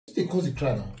they cause the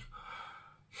cry now?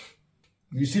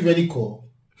 You receive any call?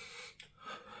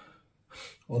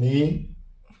 Honey,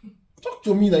 talk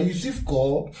to me now. You receive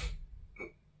call?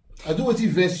 I don't want to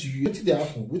verse you. What did they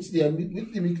happen? What did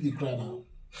they make the cry now?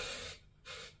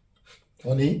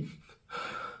 Honey?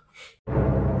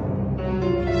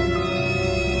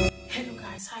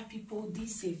 Hi people,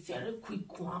 this is a very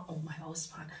quick one on my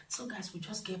husband. So guys, we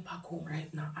just get back home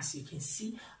right now. As you can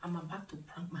see, I'm about to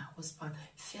prank my husband.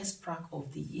 First prank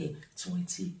of the year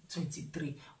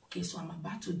 2023. Okay, so I'm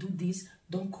about to do this.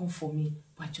 Don't come for me,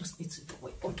 but I just need to do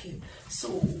it. Okay, so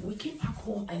we came back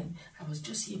home and I was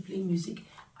just here playing music,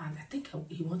 and I think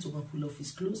he wants to go pull off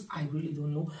his clothes. I really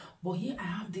don't know, but here I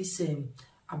have this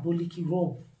aboliki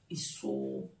rub. It's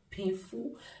so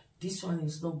painful. This one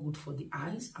is not good for the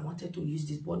eyes. I wanted to use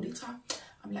this, but later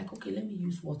I'm like, okay, let me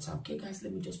use water. Okay, guys,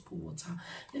 let me just put water.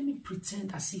 Let me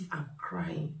pretend as if I'm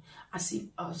crying, as if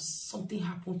something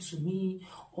happened to me,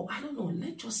 or I don't know.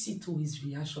 Let's just see to his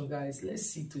reaction, guys. Let's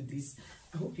see to this.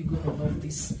 I hope you're gonna love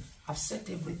this. I've set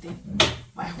everything,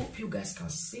 but I hope you guys can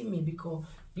see me, because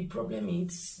the problem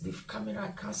is the camera,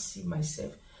 I can't see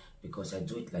myself because I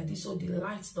do it like this, so the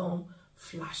lights don't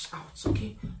flash out.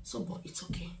 Okay, so but it's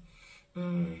okay.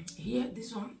 Here,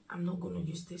 this one, I'm not gonna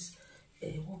use this.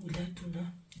 What will I do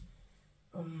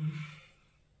now?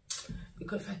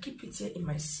 Because if I keep it here in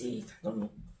my seat, I don't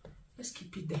know. Let's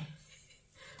keep it there.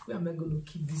 Where am I gonna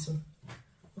keep this one?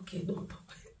 Okay, don't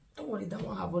worry, that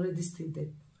one have already stayed there.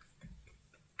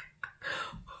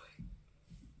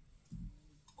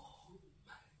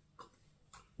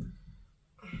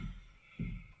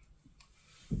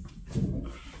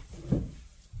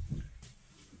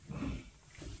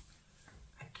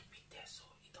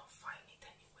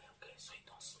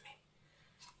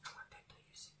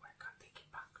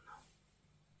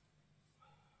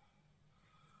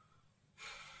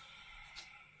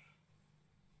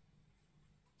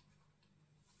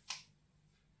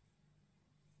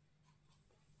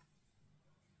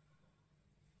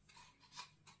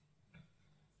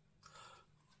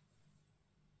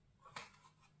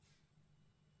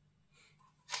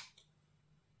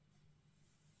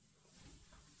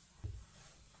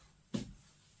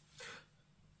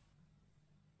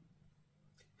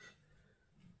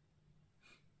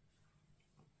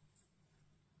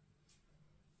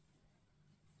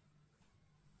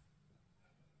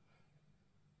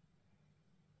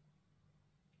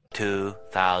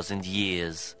 $2,000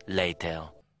 years later.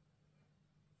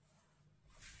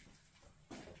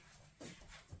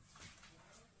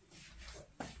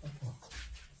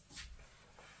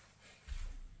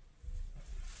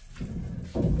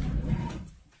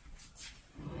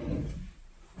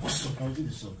 What's up? I'll do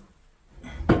this up.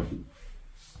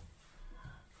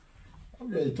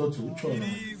 I'm ready to talk to which one. It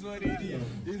is what it is.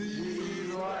 It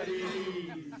is what it is.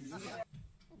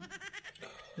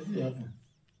 What did happen?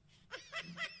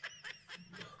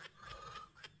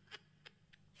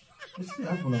 What's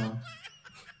happening now?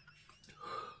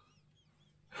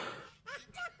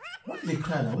 Why did they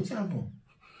cry now? What's happening?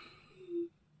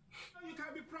 You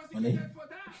can't be prosecuted for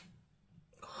that.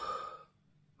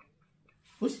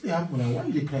 What's happening now? Why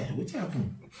did they cry? What's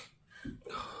happening?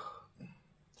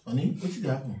 Honey, what's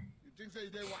happening? You think so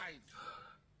you're wise?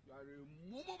 You are a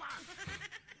mumu man.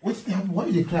 What's happening? Why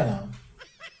did they cry now?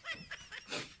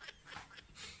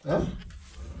 Huh?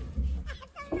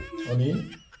 Honey?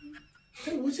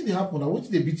 What did happen now? What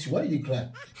did they beat you? Why did they cry?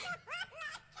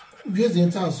 Where's the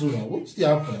entire soul now? What did they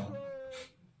happen now?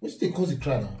 What did they cause the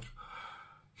cry now?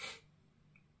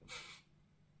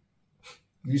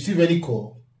 You receive any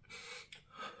call?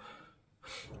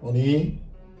 Honey?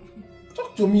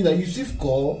 Talk to me now. You receive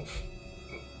call?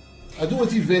 I don't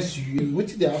want to verse you. What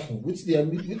did they happen? What did they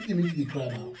make the cry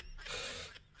now?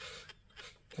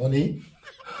 Honey?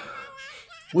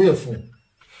 Where your phone?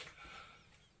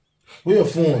 Where your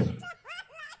phone?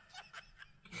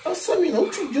 Answer me now.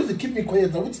 You just keep me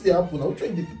quiet now. What did they happen now? I'm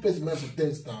trying to prepare some nice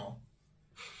things now.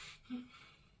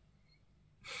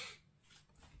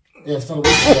 Yeah, stand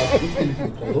up.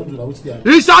 Don't do that. What's the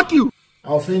happen? He shock you.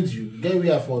 I'll offend you. Get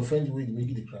where for offend you, you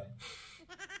make it cry.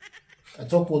 I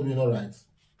talk what we not right.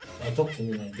 I talk to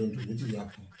me now. Don't do. What did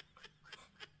happen?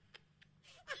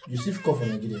 You see call from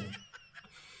Nigeria.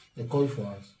 They call you for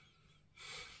us.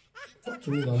 Talk to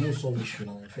me now. I'm more solve issue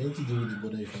now. If anything do with the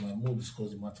body, if I'm more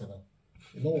discuss the matter now.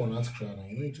 You don't want to cry now.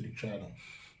 You need to cry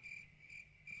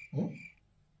now.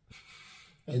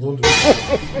 I don't do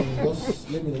it. Just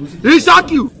let me know. He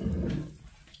shock you.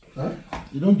 Huh?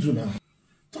 You don't do now.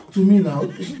 Talk to me now.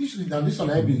 This one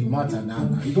I be the matter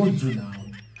now. You don't do now.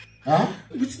 Huh?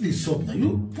 What's this up now?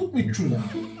 You put me through now.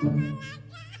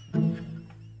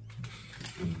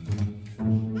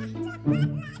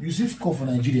 You receive call for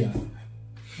Nigeria. I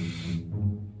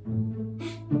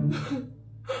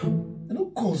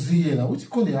don't call here now. What you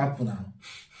call the happen now?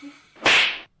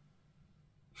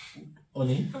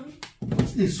 Honey,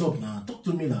 what's this up now? Talk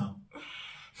to me now.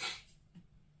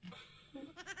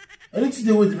 Anything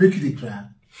they want to make you cry?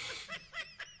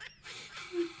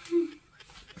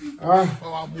 Oh,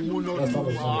 I'm not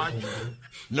too much.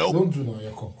 No. Don't do now.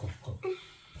 Yeah, come.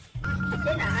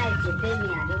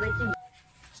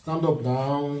 Stand up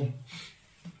now.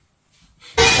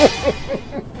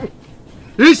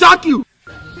 He shock you.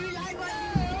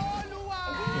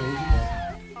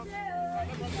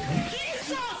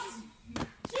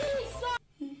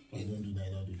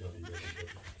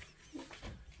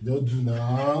 Don't do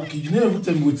now. Okay, you never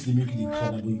tell me what's the make you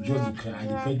cry, but you just cry. I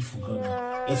depend for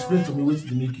God. Explain to me what's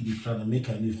the make you cry and make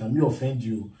I live. Now me offend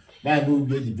you. Now I know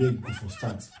where the bed go for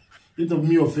start. Let of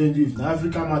me offend you. If the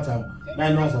African matter, now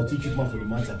I know I'll teach you more for the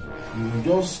matter. You will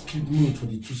just keep mute for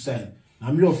the two sides.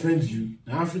 Now me offend you.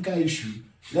 The Africa issue.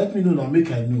 Let me know now.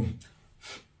 Make I know.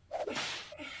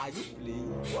 Are you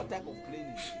playing? What type of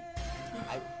playing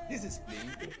is this? This is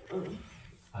playing.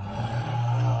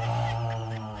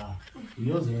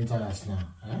 You just enter us now,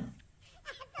 eh?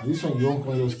 And this one you don't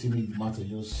call just tell me the matter,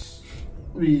 just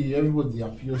everybody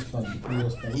appears now, the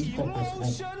players now. You come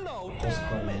cause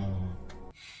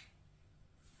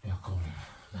yeah, come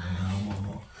on.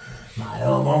 My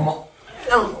mama.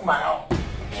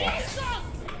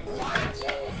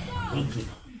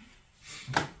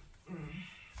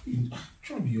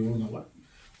 Try to be your own now. What?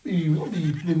 You want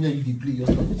to play me? You play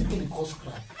yourself. What's going to cause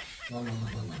cry? No.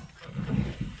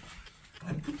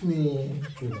 I put me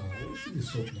through now. What's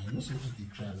this up now? You're not supposed to be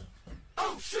trying now.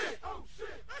 Oh shit!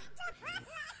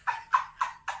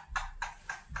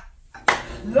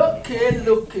 Look.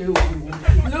 You are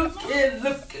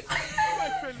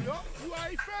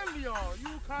a failure.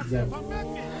 You can't ever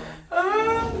make it.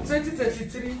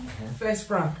 2023 first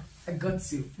prank. I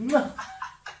got you.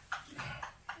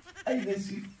 I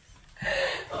miss you.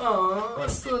 Oh,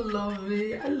 so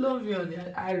lovely. I love you, honey.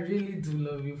 I really do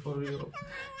love you for real.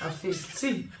 My face.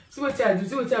 See what I do.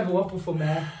 See what I do for me.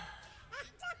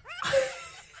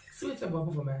 See what I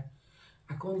do for me.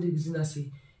 I can't leave and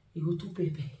say, you go to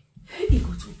Pepe. You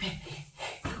go to Pepe.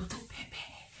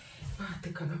 Ah,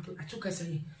 take an apple. I took a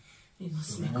say, you know,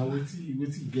 smell. Now what you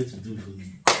get to do for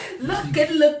me? Look.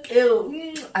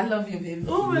 I love you, baby.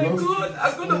 Oh my God,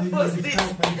 I'm gonna post it.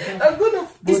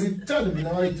 But the time we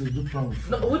now to do prank.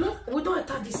 No, we don't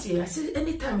start this year. I said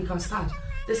anytime we can start.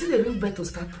 They say the real bet to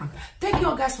start prank. Thank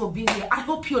you guys for being here. I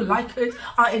hope you like it.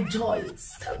 I enjoy it.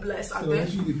 Stay blessed. So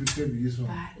actually prepare me this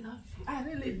one. I love you. I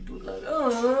really do love you.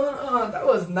 Oh, that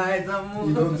was nice.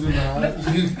 You don't do that.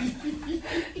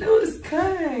 That was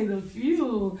kind of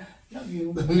you. Love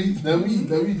you. Let me do like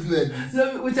this.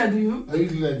 Love you. What I do you? I will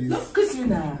do like this. Look, kiss me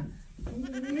now.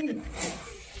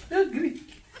 Agree.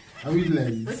 I will do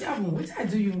like this. What I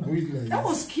do you? I will do like this. That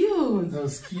was cute. That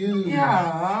was cute.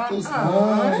 Yeah. That was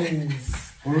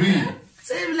nice. For real.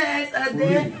 Say bless and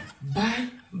then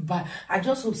bye. I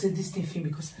just hope say this thing film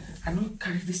because I don't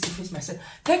carry this thing face myself.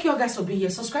 Thank you all guys for being here.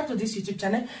 Subscribe to this YouTube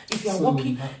channel. If you are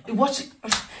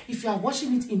if you are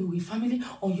watching it in with family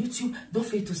on YouTube, don't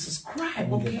forget to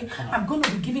subscribe. Okay, I'm gonna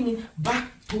be giving it back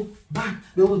to back.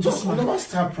 They will just never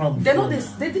start problem. They know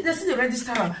this. They see the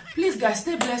register now. Please guys,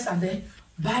 stay blessed and then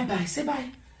bye. Say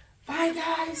bye. Bye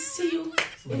guys. See you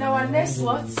in our next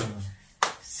what?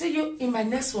 See you in my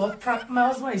next one. My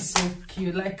husband is so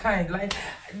cute, like kind, like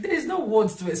there is no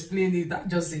words to explain it. That's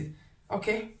just it.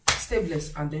 Okay, stay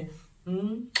blessed and then.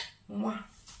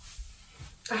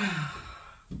 I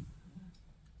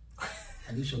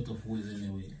did short of words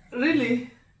anyway. Really?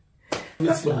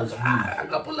 I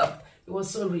got pull up. It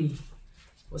was sorry.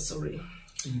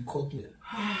 You caught me.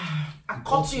 I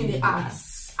caught you in the ass.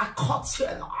 I caught you.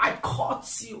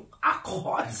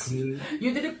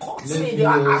 You didn't caught me in the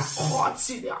ass. I caught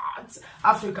you in the ass.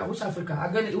 Africa, which Africa?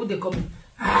 Again, who they call me?